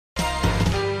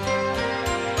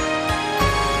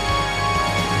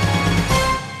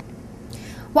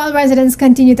While residents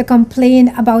continue to complain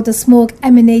about the smoke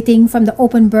emanating from the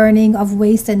open burning of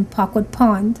waste in Parkwood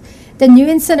Pond, the new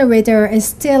incinerator is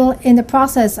still in the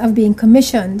process of being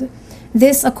commissioned.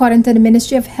 This according to the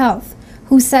Ministry of Health,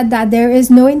 who said that there is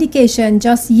no indication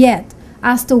just yet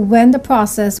as to when the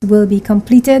process will be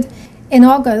completed. In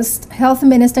August, Health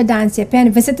Minister Dancy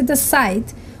Penn visited the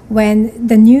site when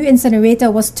the new incinerator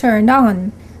was turned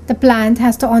on. The plant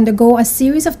has to undergo a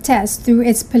series of tests through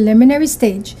its preliminary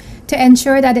stage to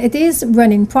ensure that it is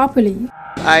running properly.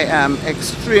 I am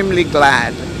extremely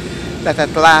glad that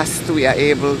at last we are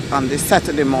able on this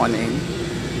Saturday morning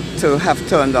to have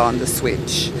turned on the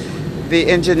switch. The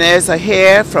engineers are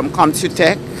here from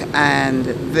Computech and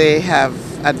they have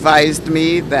advised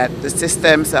me that the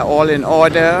systems are all in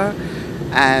order,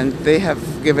 and they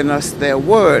have given us their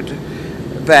word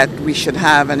that we should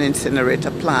have an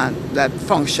incinerator plant that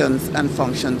functions and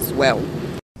functions well.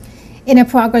 In a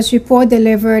progress report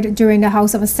delivered during the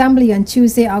House of Assembly on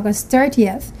Tuesday, August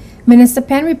 30th, Minister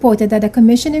Penn reported that the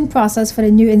commissioning process for the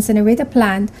new incinerator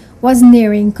plant was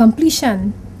nearing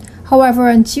completion. However,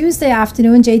 on Tuesday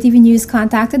afternoon, JTV News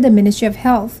contacted the Ministry of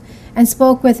Health and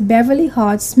spoke with Beverly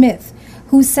Hart Smith,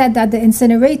 who said that the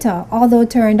incinerator, although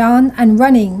turned on and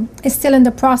running, is still in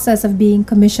the process of being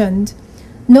commissioned.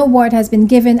 No word has been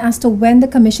given as to when the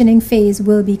commissioning phase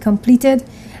will be completed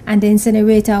and the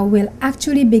incinerator will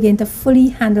actually begin to fully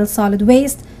handle solid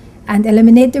waste and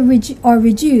eliminate or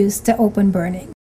reduce the open burning.